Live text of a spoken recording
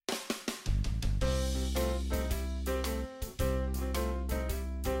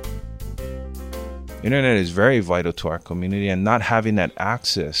Internet is very vital to our community, and not having that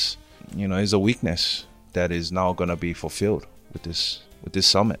access, is a weakness that is now going to be fulfilled with this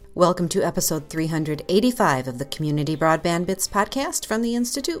summit. Welcome to episode 385 of the Community Broadband Bits podcast from the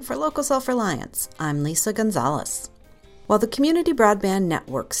Institute for Local Self-Reliance. I'm Lisa Gonzalez. While the Community Broadband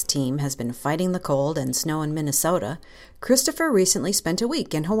Networks team has been fighting the cold and snow in Minnesota, Christopher recently spent a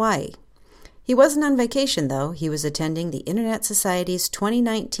week in Hawaii. He wasn't on vacation, though. He was attending the Internet Society's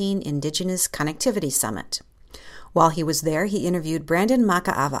 2019 Indigenous Connectivity Summit. While he was there, he interviewed Brandon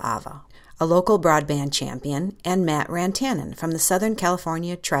Maka'avaava, a local broadband champion, and Matt Rantanen from the Southern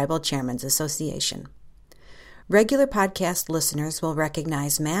California Tribal Chairmen's Association. Regular podcast listeners will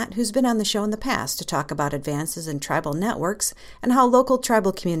recognize Matt, who's been on the show in the past to talk about advances in tribal networks and how local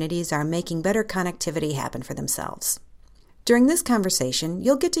tribal communities are making better connectivity happen for themselves. During this conversation,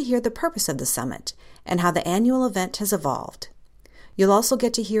 you'll get to hear the purpose of the summit and how the annual event has evolved. You'll also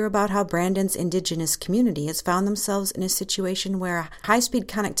get to hear about how Brandon's Indigenous community has found themselves in a situation where high-speed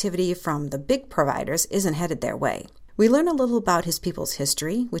connectivity from the big providers isn't headed their way. We learn a little about his people's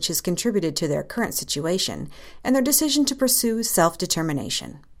history, which has contributed to their current situation, and their decision to pursue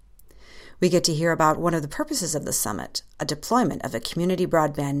self-determination. We get to hear about one of the purposes of the summit, a deployment of a community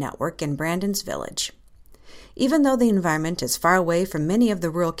broadband network in Brandon's village. Even though the environment is far away from many of the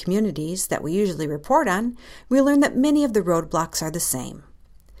rural communities that we usually report on, we learn that many of the roadblocks are the same.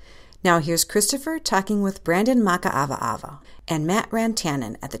 Now here's Christopher talking with Brandon Maka'avaava and Matt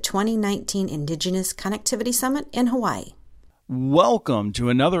Rantanen at the 2019 Indigenous Connectivity Summit in Hawaii. Welcome to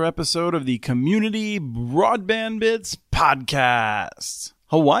another episode of the Community Broadband Bits podcast,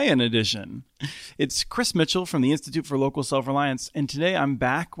 Hawaiian edition. It's Chris Mitchell from the Institute for Local Self-Reliance, and today I'm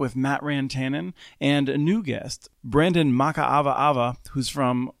back with Matt Rantanen and a new guest, Brandon Maka'avaava, who's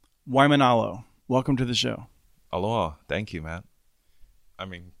from Waimanalo. Welcome to the show. Aloha. Thank you, Matt.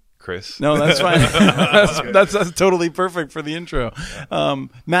 Chris. No, that's fine. that's totally perfect for the intro.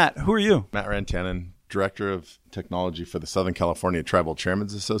 Matt, who are you? Matt Rantanen, Director of Technology for the Southern California Tribal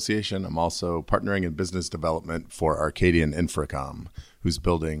Chairmen's Association. I'm also partnering in business development for Arcadian Infracom, who's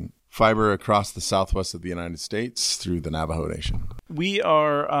building fiber across the southwest of the United States through the Navajo Nation.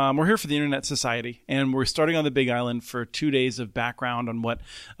 We're here for the Internet Society, and we're starting on the Big Island for 2 days of background on what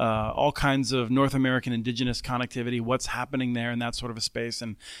all kinds of North American Indigenous connectivity, what's happening there in that sort of a space.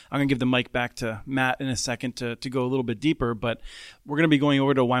 And I'm going to give the mic back to Matt in a second to go a little bit deeper, but we're going to be going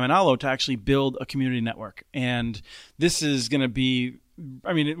over to Waimanalo to actually build a community network. And this is going to be,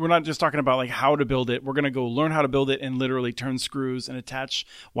 we're not just talking about how to build it. We're going to go learn how to build it and literally turn screws and attach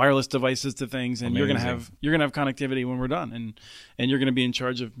wireless devices to things. And Amazing. you're going to have connectivity when we're done. And you're going to be in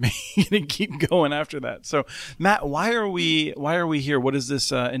charge of making it keep going after that. So Matt, why are we here? What is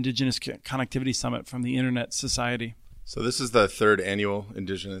this Indigenous Connectivity Summit from the Internet Society? So this is the third annual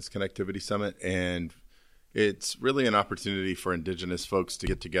Indigenous Connectivity Summit, and it's really an opportunity for Indigenous folks to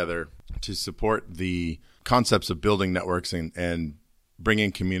get together to support the concepts of building networks and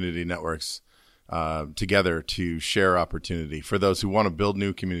bringing community networks together to share opportunity for those who want to build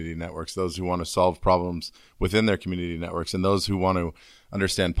new community networks, those who want to solve problems within their community networks, and those who want to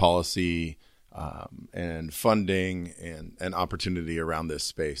understand policy and funding and opportunity around this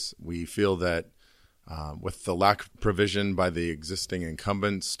space. We feel that with the lack of provision by the existing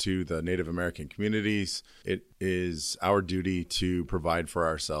incumbents to the Native American communities, it is our duty to provide for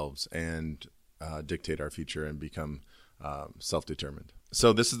ourselves and dictate our future and become self-determined.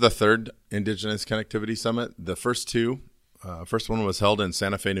 So this is the third Indigenous Connectivity Summit. The first one was held in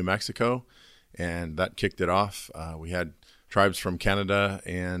Santa Fe, New Mexico, and that kicked it off. We had tribes from Canada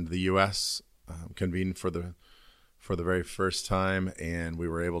and the U.S. Convene for the very first time, and we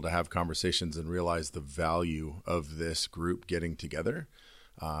were able to have conversations and realize the value of this group getting together.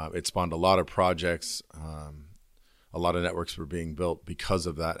 It spawned a lot of projects. A lot of networks were being built because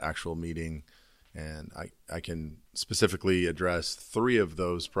of that actual meeting. And I can specifically address 3 of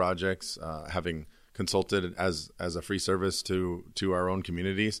those projects, having consulted as a free service to our own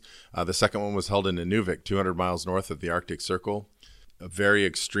communities. The second one was held in Nunavik, 200 miles north of the Arctic Circle. A very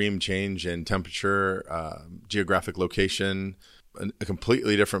extreme change in temperature, geographic location, a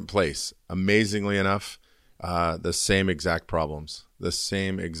completely different place. Amazingly enough, the same exact problems, the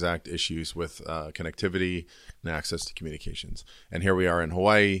same exact issues with connectivity and access to communications. And here we are in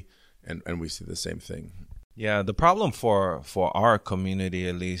Hawaii. And we see the same thing. Yeah, the problem for our community,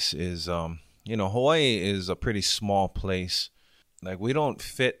 at least, is, Hawaii is a pretty small place. We don't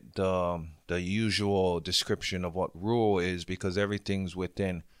fit the usual description of what rural is because everything's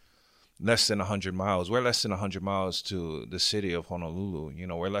within less than 100 miles. We're less than 100 miles to the city of Honolulu.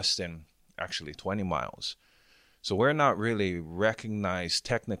 We're less than actually 20 miles. So we're not really recognized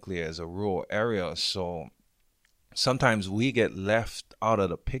technically as a rural area. So sometimes we get left out of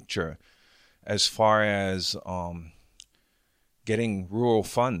the picture as far as getting rural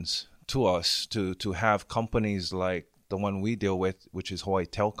funds to us to have companies like the one we deal with, which is Hawaii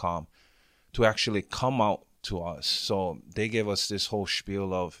Telecom, to actually come out to us. So they give us this whole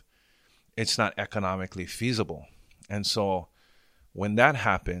spiel of it's not economically feasible. And so when that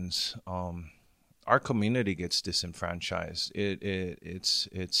happens, our community gets disenfranchised. It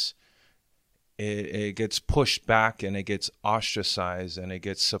gets pushed back, and it gets ostracized, and it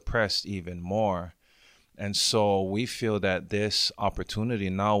gets suppressed even more. And so we feel that this opportunity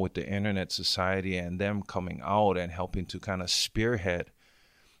now with the Internet Society and them coming out and helping to kind of spearhead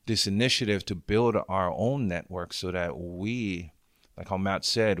this initiative to build our own network so that we, like how Matt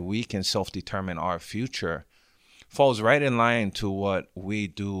said, we can self-determine our future, falls right in line to what we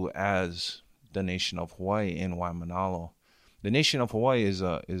do as the Nation of Hawaii in Waimanalo. The Nation of Hawaii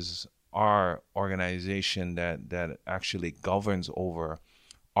is our organization that actually governs over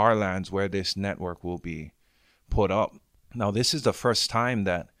our lands where this network will be put up. Now, this is the first time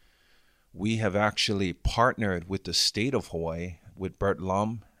that we have actually partnered with the state of Hawaii, with Bert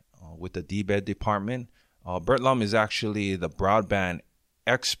Lum, with the DBED department. Bert Lum is actually the broadband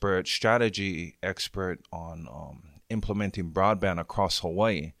expert, strategy expert on implementing broadband across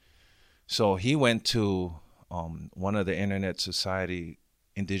Hawaii. So he went to one of the Internet Society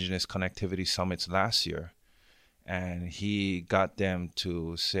Indigenous Connectivity Summits last year, and he got them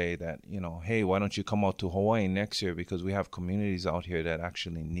to say that, hey, why don't you come out to Hawaii next year, because we have communities out here that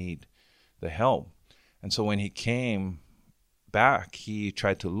actually need the help. And so when he came back, he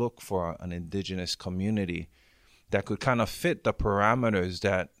tried to look for an indigenous community that could kind of fit the parameters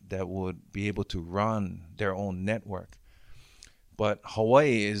that would be able to run their own network. But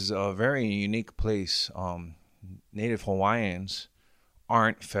Hawaii is a very unique place. Native Hawaiians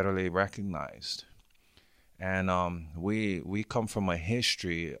aren't federally recognized. And we come from a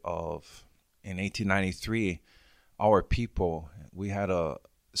history of, in 1893, our people, we had a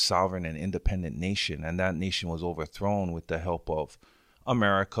sovereign and independent nation, and that nation was overthrown with the help of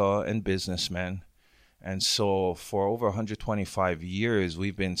America and businessmen. And so for over 125 years,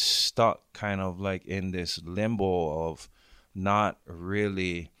 we've been stuck kind of like in this limbo of not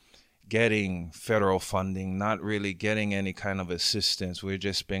really getting federal funding, not really getting any kind of assistance. We've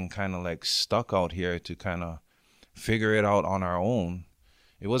just been kind of like stuck out here to kind of figure it out on our own.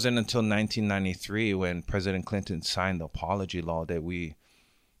 It wasn't until 1993 when President Clinton signed the apology law that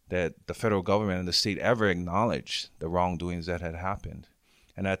the federal government and the state ever acknowledged the wrongdoings that had happened.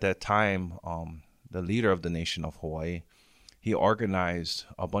 And at that time, the leader of the Nation of Hawaii, he organized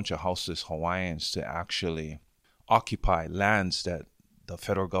a bunch of houseless Hawaiians to actually occupy lands that the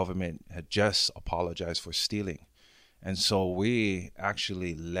federal government had just apologized for stealing. And so we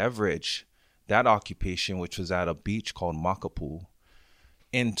actually leveraged that occupation, which was at a beach called Makapu,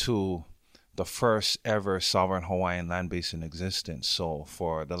 into the first ever sovereign Hawaiian land base in existence. So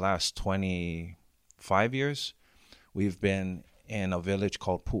for the last 25 years, we've been in a village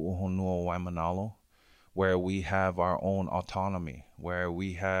called Pu'uhonua Waimanalo, where we have our own autonomy, where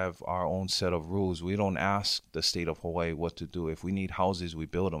we have our own set of rules. We don't ask the state of Hawaii what to do. If we need houses, we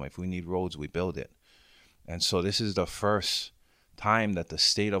build them. If we need roads, we build it. And so this is the first time that the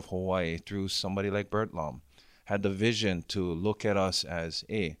state of Hawaii, through somebody like Bert Lum, had the vision to look at us as,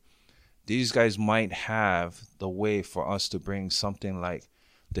 hey, these guys might have the way for us to bring something like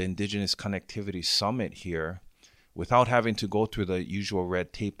the Indigenous Connectivity Summit here without having to go through the usual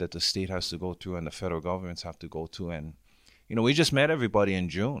red tape that the state has to go through and the federal governments have to go to. And, we just met everybody in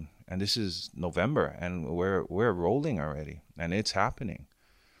June, and this is November, and we're rolling already, and it's happening.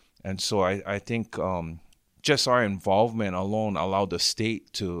 And so I think just our involvement alone allowed the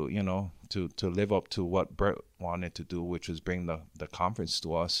state to, to live up to what Bert wanted to do, which was bring the conference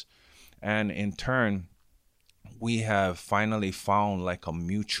to us. And in turn, we have finally found like a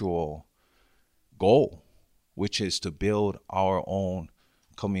mutual goal, which is to build our own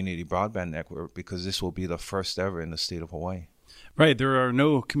community broadband network, because this will be the first ever in the state of Hawaii. Right. There are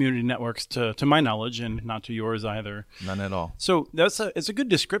no community networks to my knowledge, and not to yours either. None at all. So it's a good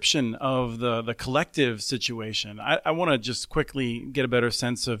description of the collective situation. I want to just quickly get a better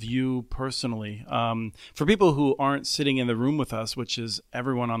sense of you personally. For people who aren't sitting in the room with us, which is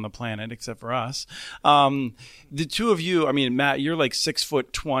everyone on the planet except for us, the two of you, Matt, you're like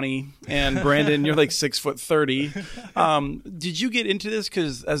 6'20", and Brandon, you're like 6'30". Did you get into this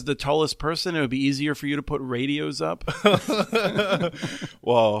because as the tallest person, it would be easier for you to put radios up?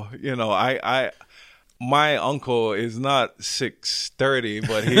 Well, My uncle is not 6'30",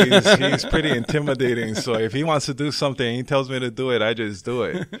 but he's pretty intimidating. So if he wants to do something, he tells me to do it, I just do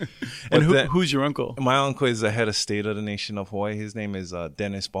it. And who's your uncle? My uncle is the head of state of the nation of Hawaii. His name is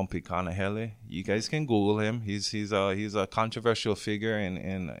Dennis Bumpy Kanahele. You guys can Google him. He's a controversial figure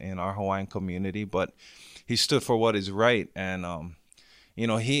in our Hawaiian community, but he stood for what is right. And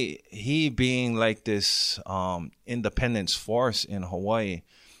he being like this independence force in Hawaii,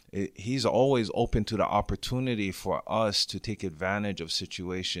 he's always open to the opportunity for us to take advantage of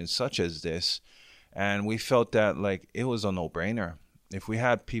situations such as this. And we felt that like it was a no-brainer. If we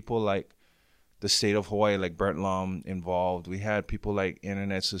had people like the state of Hawaii, like Bert Lum involved, we had people like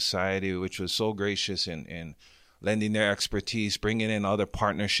Internet Society, which was so gracious in lending their expertise, bringing in other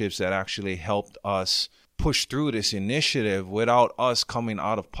partnerships that actually helped us push through this initiative without us coming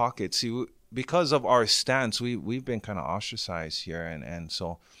out of pocket. See, because of our stance, we've been kind of ostracized here. And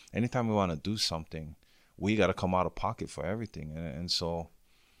so anytime we want to do something, we got to come out of pocket for everything. And so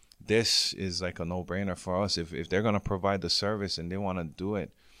this is like a no-brainer for us. If they're going to provide the service and they want to do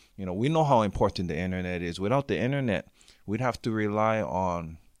it, we know how important the internet is. Without the internet, we'd have to rely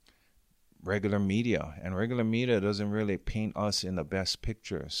on regular media. And regular media doesn't really paint us in the best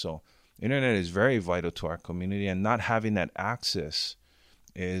picture. So internet is very vital to our community. And not having that access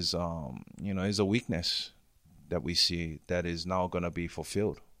is a weakness that we see that is now going to be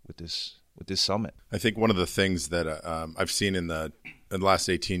fulfilled with this summit. I think one of the things that I've seen in the last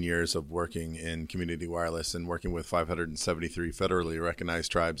 18 years of working in community wireless and working with 573 federally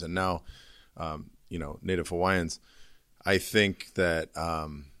recognized tribes and now, Native Hawaiians, I think that,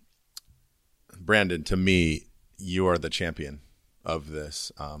 Brandon, to me, you are the champion of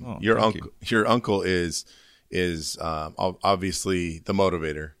this. Your uncle is obviously the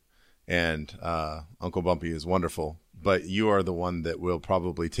motivator, and Uncle Bumpy is wonderful. But you are the one that will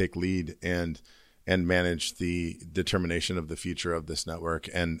probably take lead and manage the determination of the future of this network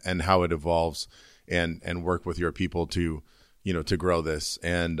and how it evolves, and work with your people to grow this.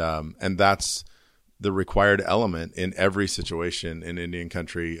 And that's the required element in every situation in Indian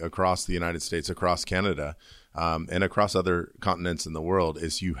country, across the United States, across Canada, and across other continents in the world,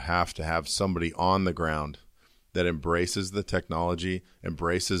 is you have to have somebody on the ground that embraces the technology,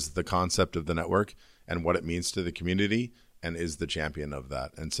 embraces the concept of the network and what it means to the community, and is the champion of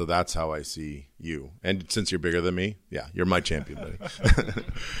that. And so that's how I see you. And since you're bigger than me, yeah, you're my champion, buddy.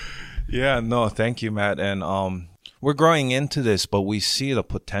 Yeah, no, thank you, Matt. And we're growing into this, but we see the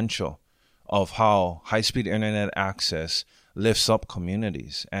potential of how high-speed internet access lifts up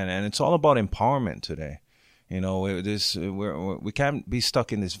communities. And it's all about empowerment today. We can't be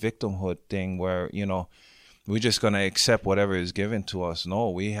stuck in this victimhood thing where, we're just going to accept whatever is given to us. No,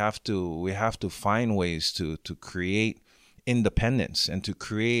 we have to find ways to create independence and to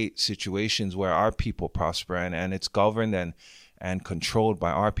create situations where our people prosper and it's governed and controlled by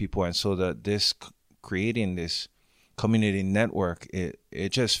our people. And so that creating this community network,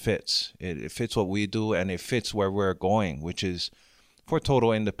 it just fits. It fits what we do, and it fits where we're going, which is for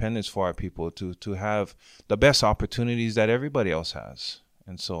total independence for our people to have the best opportunities that everybody else has.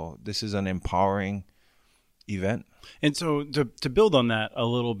 And so this is an empowering event. And so to build on that a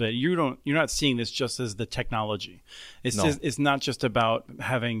little bit, you're not seeing this just as the technology. It's not just about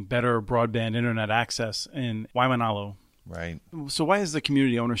having better broadband internet access in Waimanalo. Right. So why is the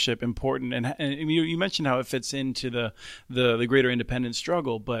community ownership important? And you mentioned how it fits into the greater independence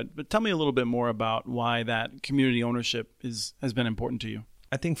struggle, but tell me a little bit more about why that community ownership has been important to you.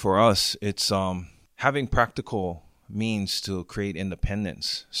 I think for us, it's having practical means to create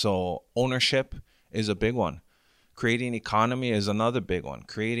independence. So ownership is a big one. Creating economy is another big one.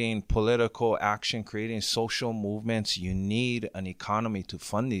 Creating political action, creating social movements. You need an economy to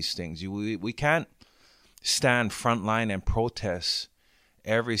fund these things. We can't stand frontline and protest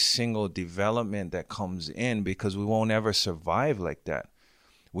every single development that comes in, because we won't ever survive like that.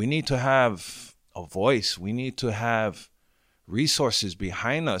 We need to have a voice. We need to have resources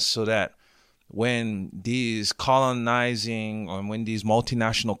behind us so that when these colonizing or when these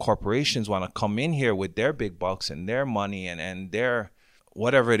multinational corporations want to come in here with their big bucks and their money and their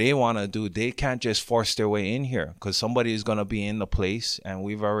whatever they want to do, they can't just force their way in here, because somebody is going to be in the place, and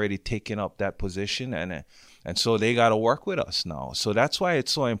we've already taken up that position, and so they got to work with us now. So that's why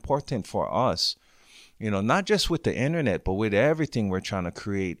it's so important for us, not just with the internet, but with everything we're trying to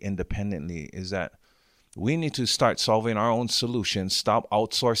create independently, is that we need to start solving our own solutions, stop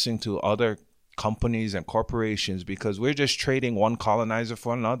outsourcing to other companies and corporations, because we're just trading one colonizer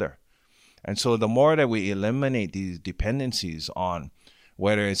for another. And so the more that we eliminate these dependencies on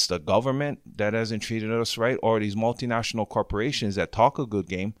whether it's the government that hasn't treated us right or these multinational corporations that talk a good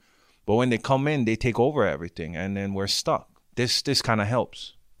game, But when they come in, they take over everything, and then we're stuck. This kind of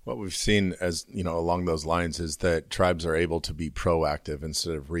helps. What we've seen as, along those lines is that tribes are able to be proactive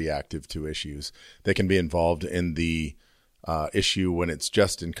instead of reactive to issues. They can be involved in the issue when it's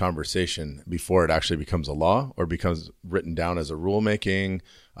just in conversation before it actually becomes a law or becomes written down as a rulemaking.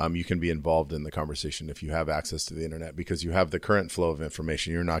 You can be involved in the conversation if you have access to the internet because you have the current flow of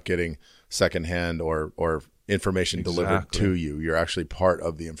information. You're not getting secondhand or information delivered to you. You're actually part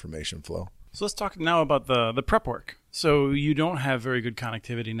of the information flow. So let's talk now about the prep work. So you don't have very good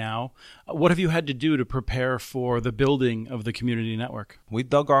connectivity now. What have you had to do to prepare for the building of the community network? We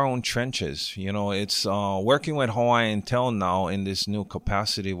dug our own trenches. It's working with Hawai'i Intel now in this new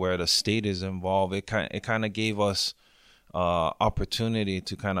capacity where the state is involved. It kind of gave us opportunity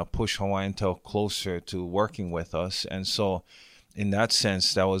to kind of push Hawai'i Intel closer to working with us. And so in that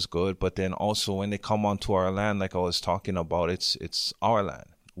sense, that was good. But then also when they come onto our land, like I was talking about, it's our land.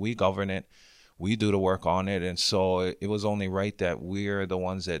 We govern it. We do the work on it. And so it was only right that we're the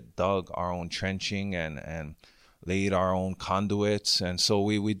ones that dug our own trenching and laid our own conduits. And so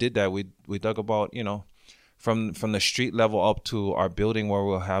we did that. We dug about, from the street level up to our building where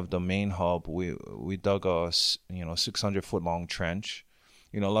we'll have the main hub. We dug a 600 foot long trench.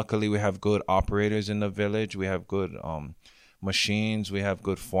 Luckily we have good operators in the village. We have good machines. We have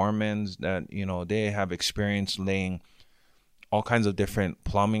good foremen that, they have experience laying all kinds of different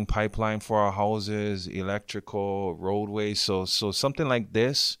plumbing pipeline for our houses, electrical, roadways. So something like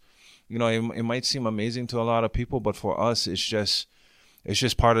this, it might seem amazing to a lot of people, but for us, it's just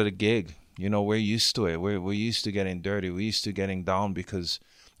part of the gig. We're used to it. We're used to getting dirty. We're used to getting down because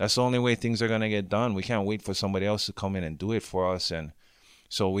that's the only way things are going to get done. We can't wait for somebody else to come in and do it for us. And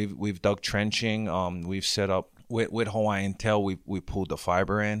so we've dug trenching. We've set up with Hawai'i Intel. We pulled the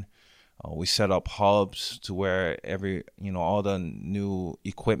fiber in. We set up hubs to where all the new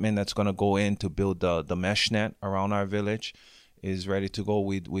equipment that's going to go in to build the mesh net around our village is ready to go.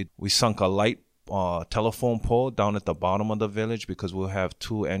 We sunk a light telephone pole down at the bottom of the village because we'll have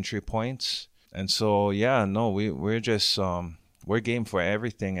 2 entry points. And so, we're just we're game for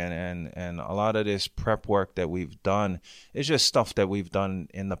everything. And a lot of this prep work that we've done is just stuff that we've done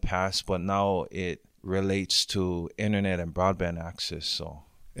in the past, but now it relates to internet and broadband access. So.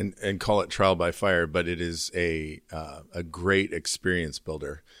 And call it trial by fire, but it is a great experience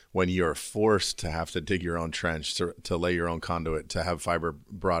builder when you're forced to have to dig your own trench, to lay your own conduit, to have fiber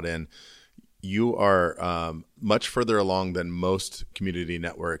brought in. You are much further along than most community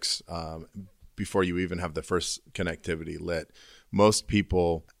networks before you even have the first connectivity lit. Most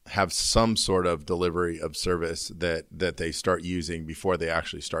people have some sort of delivery of service that they start using before they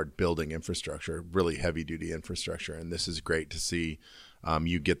actually start building infrastructure, really heavy-duty infrastructure. And this is great to see.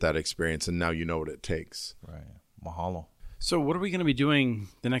 You get that experience, and now you know what it takes. Right. Mahalo. So what are we going to be doing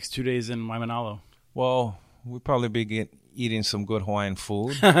the next 2 days in Waimanalo? Well, we'll probably be eating some good Hawaiian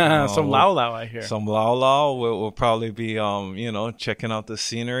food. Some laulau, I hear. Some laulau. We'll probably be, checking out the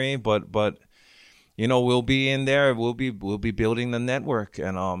scenery. But we'll be in there. We'll be building the network.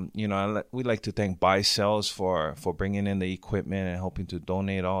 And, we'd like to thank Buy Cells for bringing in the equipment and helping to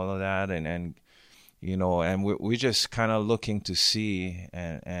donate all of that. And we're just kind of looking to see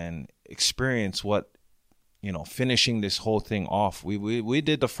and experience what, finishing this whole thing off. We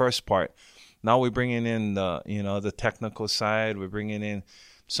did the first part. Now we're bringing in the technical side. We're bringing in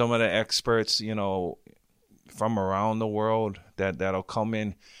some of the experts, from around the world that'll come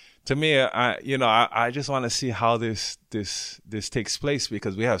in. To me, I just want to see how this takes place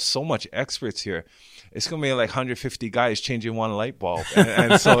because we have so much experts here. It's going to be like 150 guys changing one light bulb.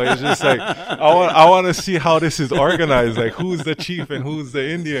 And so it's just like, I want to see how this is organized. Like who's the chief and who's the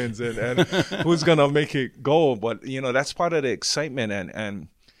Indians and who's going to make it go. But, that's part of the excitement. And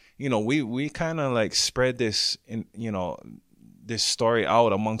we kind of like spread this, this story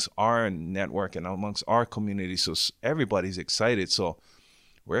out amongst our network and amongst our community. So everybody's excited. So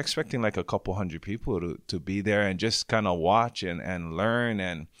we're expecting like a couple hundred people to be there and just kind of watch and learn.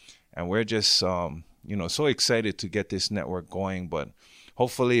 And we're just, so excited to get this network going. But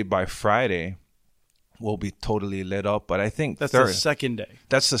hopefully by Friday, we'll be totally lit up. But I think that's the second day.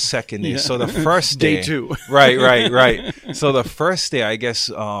 That's the second day. Yeah. So the first day. Day 2. Right. So the first day, I guess,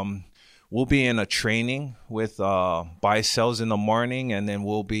 we'll be in a training with Buy Cells in the morning. And then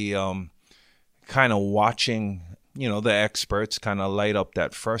we'll be kind of watching the experts kind of light up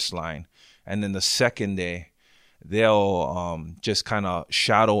that first line. And then the second day, they'll just kind of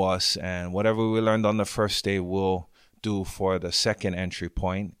shadow us. And whatever we learned on the first day, we'll do for the second entry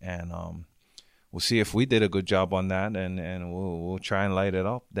point. And we'll see if we did a good job on that. And we'll try and light it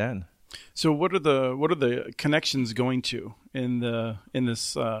up then. So what are the connections going to in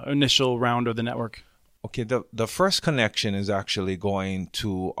this initial round of the network? Okay, the first connection is actually going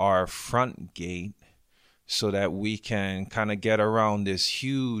to our front gate so that we can kind of get around this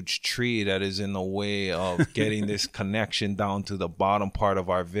huge tree that is in the way of getting this connection down to the bottom part of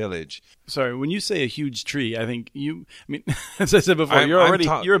our village. Sorry, when you say a huge tree, I mean, as I said before,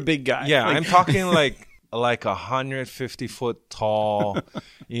 you're a big guy. Yeah, I'm talking like 150 foot tall,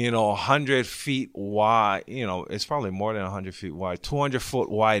 100 feet wide, it's probably more than 100 feet wide, 200 foot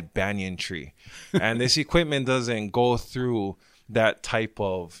wide banyan tree. And this equipment doesn't go through that type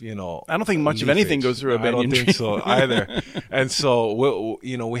of, I don't think much leafage. of anything goes through a banyan tree. I don't think so either. And so,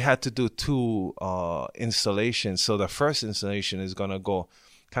 we had to do two installations. So the first installation is going to go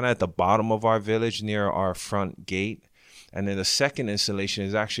kind of at the bottom of our village near our front gate. And then the second installation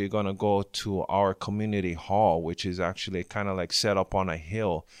is actually going to go to our community hall, which is actually kind of like set up on a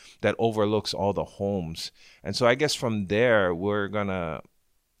hill that overlooks all the homes. And so I guess from there, we're going to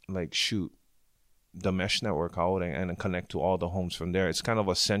like shoot the mesh network out and connect to all the homes from there. It's kind of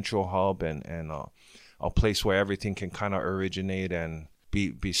a central hub and a place where everything can kind of originate and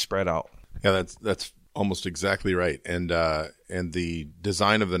be spread out. Yeah, that's almost exactly right. And the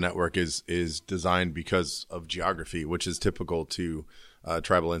design of the network is designed because of geography, which is typical to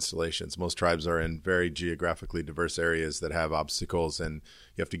tribal installations. Most tribes are in very geographically diverse areas that have obstacles, and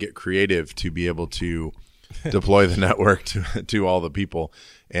you have to get creative to be able to deploy the network to all the people.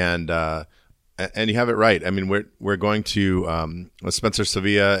 And you have it right. I mean, we're going to Spencer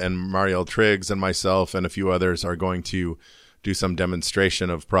Sevilla and Mariel Triggs and myself and a few others are going to do some demonstration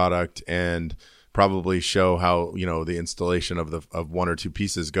of product and probably show how, the installation of one or two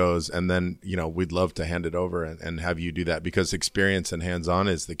pieces goes. And then, we'd love to hand it over and have you do that, because experience and hands-on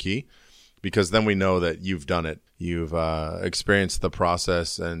is the key, because then we know that you've done it. You've experienced the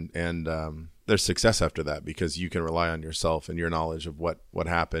process and there's success after that, because you can rely on yourself and your knowledge of what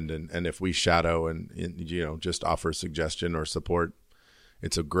happened. And if we shadow and just offer suggestion or support,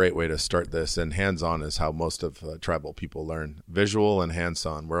 it's a great way to start this. And hands-on is how most of tribal people learn. Visual and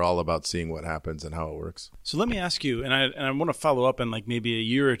hands-on. We're all about seeing what happens and how it works. So let me ask you, and I want to follow up in like maybe a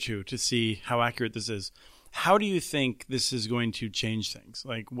year or two to see how accurate this is. How do you think this is going to change things?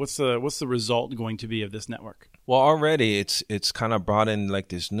 Like, what's the result going to be of this network? Well, already it's kind of brought in like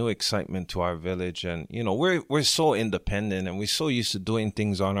this new excitement to our village, and we're so independent and we're so used to doing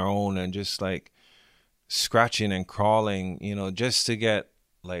things on our own and just like scratching and crawling, just to get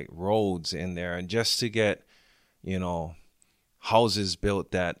like roads in there and just to get, houses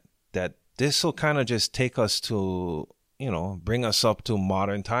built that this will kind of just take us to, bring us up to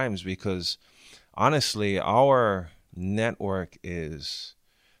modern times, because honestly, our network is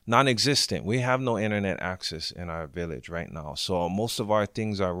non-existent. We have no internet access in our village right now. So most of our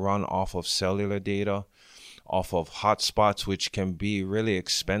things are run off of cellular data, off of hotspots, which can be really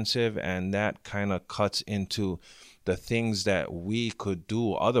expensive, and that kind of cuts into the things that we could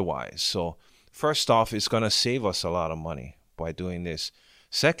do otherwise. So first off, it's going to save us a lot of money by doing this.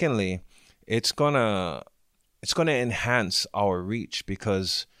 Secondly, it's going to enhance our reach,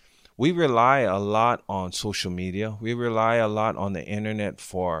 because we rely a lot on social media. We rely a lot on the internet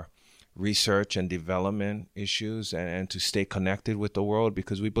for research and development issues and to stay connected with the world,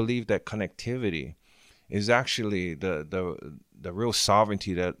 because we believe that connectivity is actually the real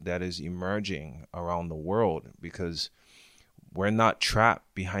sovereignty that is emerging around the world, because we're not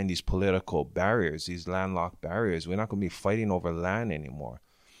trapped behind these political barriers, these landlocked barriers. We're not going to be fighting over land anymore.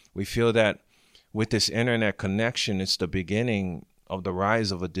 We feel that with this internet connection, it's the beginning of the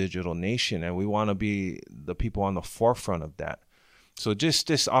rise of a digital nation, and we want to be the people on the forefront of that. So just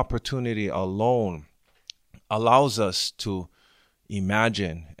this opportunity alone allows us to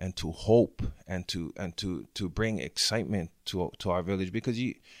imagine and to hope and to bring excitement to our village, because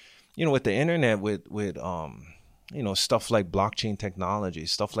with the internet, with stuff like blockchain technology,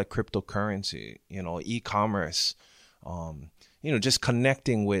 stuff like cryptocurrency, e-commerce, just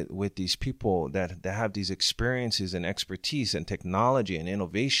connecting with these people that have these experiences and expertise and technology and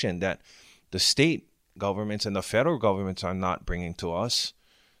innovation that the state governments and the federal governments are not bringing to us.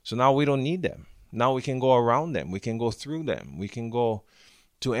 So now we don't need them. Now we can go around them. We can go through them. We can go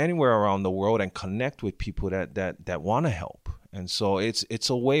to anywhere around the world and connect with people that want to help. And so it's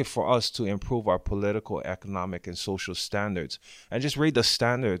a way for us to improve our political, economic, and social standards and just raise the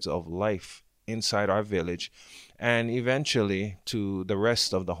standards of life inside our village and eventually to the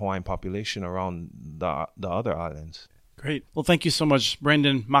rest of the Hawaiian population around the other islands. Great. Well, thank you so much,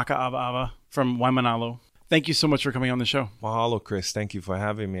 Brandon Maka'avaava from Waimanalo. Thank you so much for coming on the show. Mahalo, Chris. Thank you for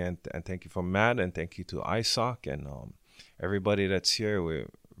having me, and thank you for Matt, and thank you to ISOC and everybody that's here. We're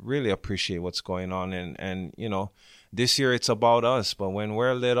really appreciate what's going on. And you know, this year it's about us, but when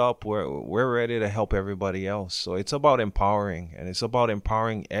we're lit up, we're ready to help everybody else. So it's about empowering, and it's about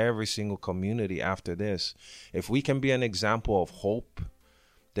empowering every single community after this. If we can be an example of hope,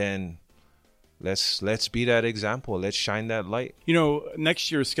 then let's be that example. Let's shine that light. You know,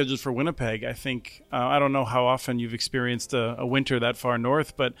 next year is scheduled for Winnipeg. I think I don't know how often you've experienced a winter that far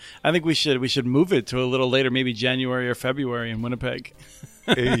north, but I think we should move it to a little later, maybe January or February in Winnipeg.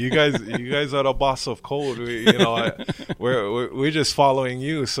 Hey, you guys are the boss of cold. We're just following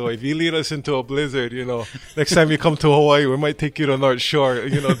you. So if you lead us into a blizzard, you know, next time you come to Hawaii, we might take you to North Shore,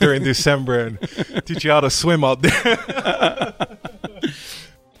 you know, during December and teach you how to swim out there.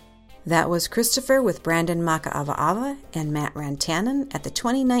 That was Christopher with Brandon Maka'avaava and Matt Rantanen at the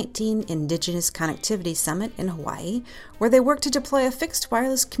 2019 Indigenous Connectivity Summit in Hawaii, where they worked to deploy a fixed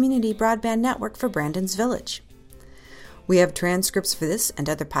wireless community broadband network for Brandon's Village. We have transcripts for this and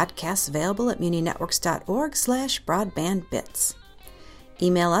other podcasts available at muninetworks.org/broadbandbits.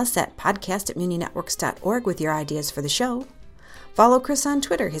 Email us at podcast@muninetworks.org with your ideas for the show. Follow Chris on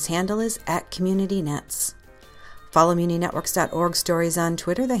Twitter. His handle is @CommunityNets. Follow muninetworks.org stories on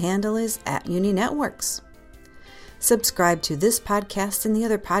Twitter. The handle is @muninetworks. Subscribe to this podcast and the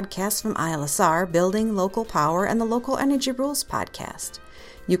other podcasts from ILSR, Building Local Power, and the Local Energy Rules podcast.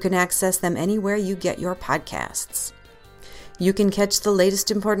 You can access them anywhere you get your podcasts. You can catch the latest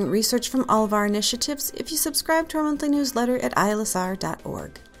important research from all of our initiatives if you subscribe to our monthly newsletter at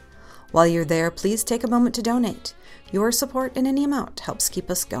ilsr.org. While you're there, please take a moment to donate. Your support in any amount helps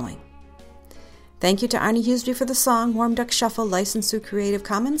keep us going. Thank you to Arnie Huseby for the song Warm Duck Shuffle, licensed through Creative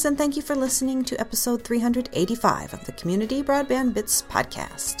Commons, and thank you for listening to episode 385 of the Community Broadband Bits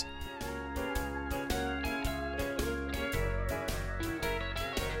podcast.